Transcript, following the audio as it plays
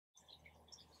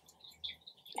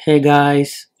Hey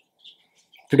guys,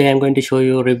 today I'm going to show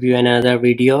you review another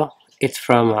video. It's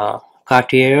from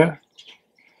Cartier.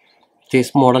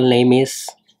 This model name is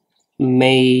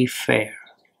Mayfair.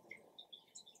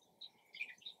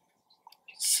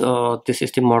 So this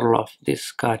is the model of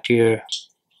this Cartier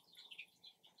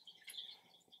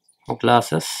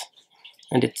glasses,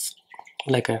 and it's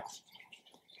like a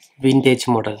vintage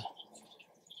model.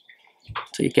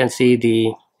 So you can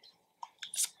see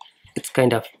it's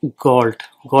kind of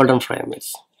golden frame.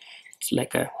 It's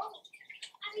like a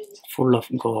full of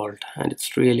gold, and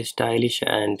it's really stylish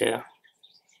and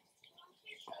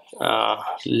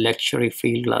luxury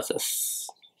feel glasses.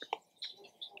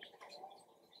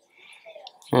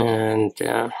 And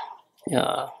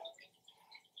yeah,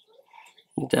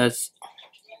 that's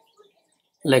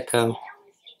like a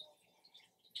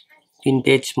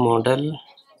vintage model.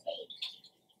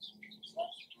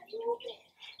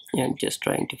 Yeah, I'm just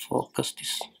trying to focus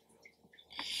this.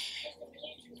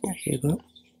 Yeah, here you go.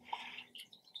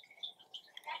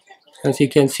 As you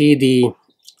can see,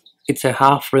 it's a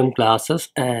half rim glasses,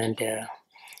 and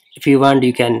if you want,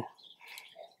 you can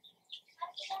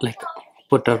like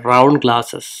put a round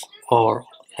glasses or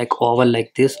like oval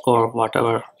like this or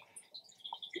whatever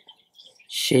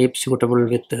shape suitable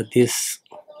with this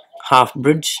half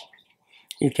bridge.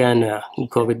 You can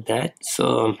go with that.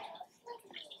 So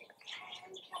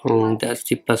that's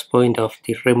the plus point of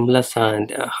the rimless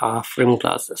and half rim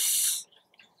glasses.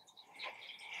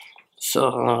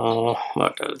 So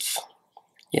what else?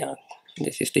 Yeah,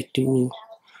 this is the two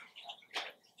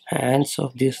hands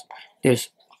of this. There's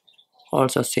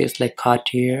also says like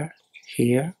Cartier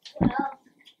here,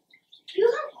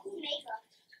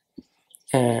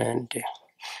 and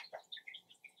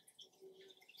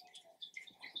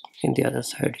in the other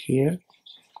side here.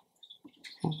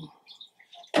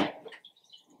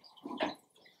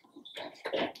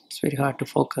 It's very hard to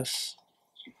focus.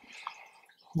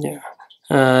 Yeah,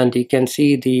 and you can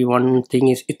see the one thing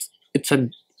is it's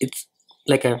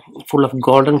like a full of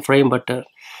golden frame, but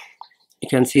you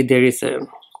can see there is a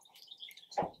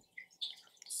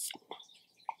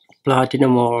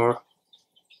platinum or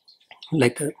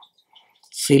like a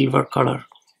silver color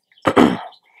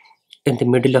in the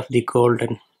middle of the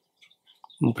golden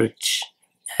bridge,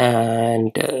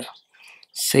 and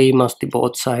same as the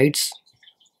both sides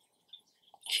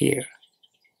here.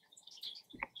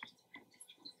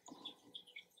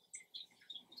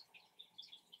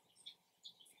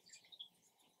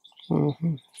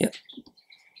 Yeah,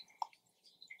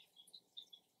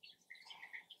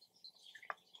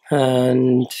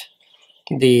 and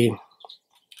the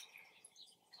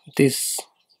this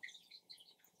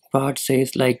part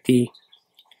says like the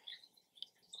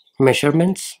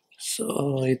measurements,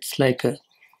 so it's like a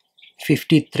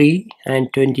 53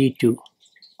 and 22,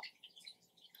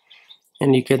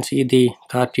 and you can see the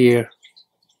Cartier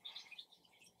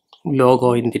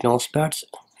logo in the nose pads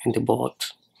in the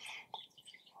both,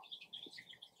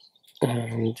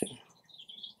 and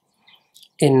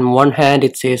in one hand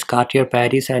it says Cartier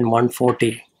Paris and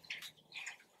 140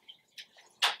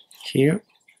 here.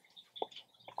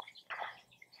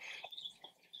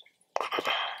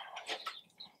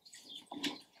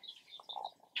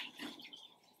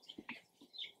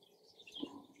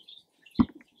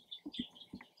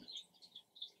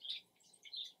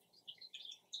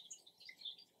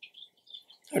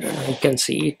 I don't know if you can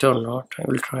see it or not. I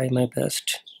will try my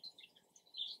best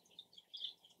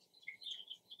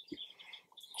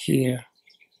here,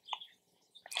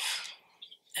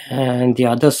 and the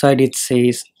other side it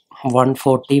says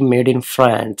 140 made in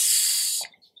France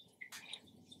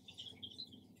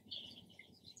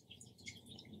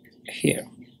here.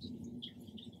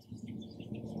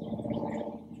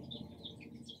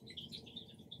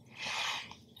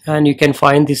 And you can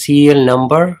find the serial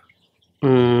number.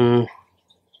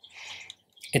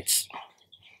 It's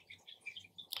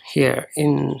here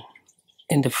in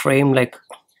the frame like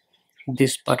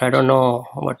this part. I don't know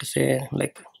what to say,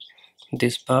 like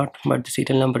this part, but the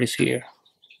serial number is here,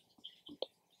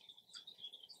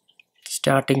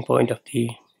 starting point of the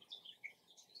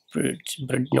bridge,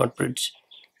 not bridge,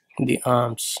 the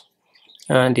arms,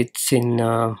 and it's in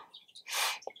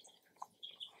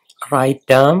right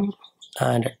arm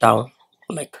and down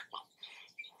like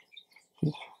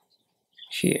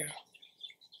here.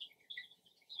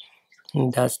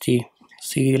 And that's the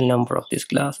serial number of these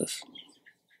glasses.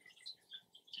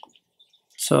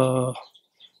 So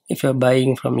if you're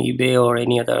buying from eBay or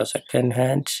any other second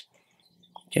hand,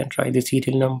 you can try the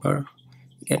serial number.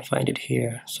 You can find it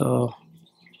here. So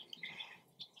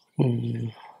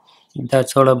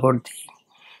that's all about the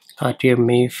Cartier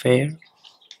Mayfair.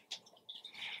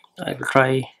 I will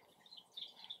try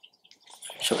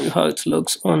show you how it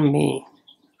looks on me.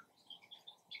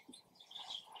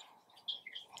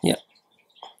 Yeah,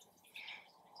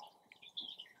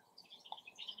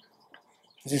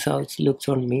 this is how it looks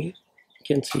on me.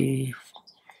 You can see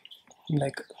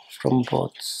like from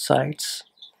both sides,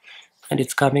 and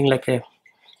it's coming like a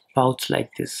pouch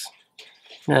like this.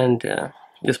 And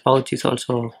this pouch is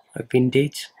also a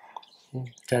vintage.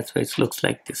 That's why it looks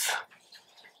like this.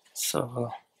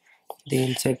 So the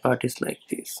inside part is like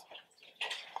this.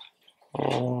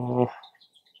 Uh,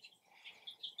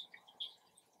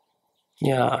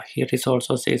 yeah, here it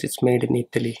also says it's made in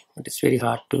Italy, but it's very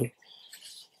hard to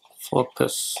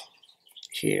focus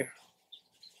here.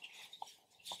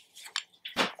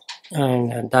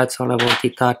 And that's all about the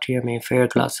Cartier Mayfair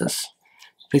glasses.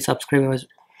 Please subscribe our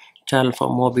channel for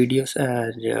more videos,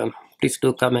 and please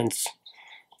do comments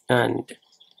and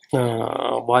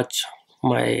watch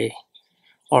my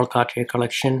all Cartier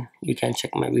collection. You can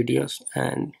check my videos,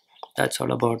 and that's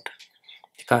all about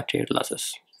the Cartier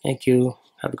glasses. Thank you.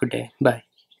 Have a good day. Bye.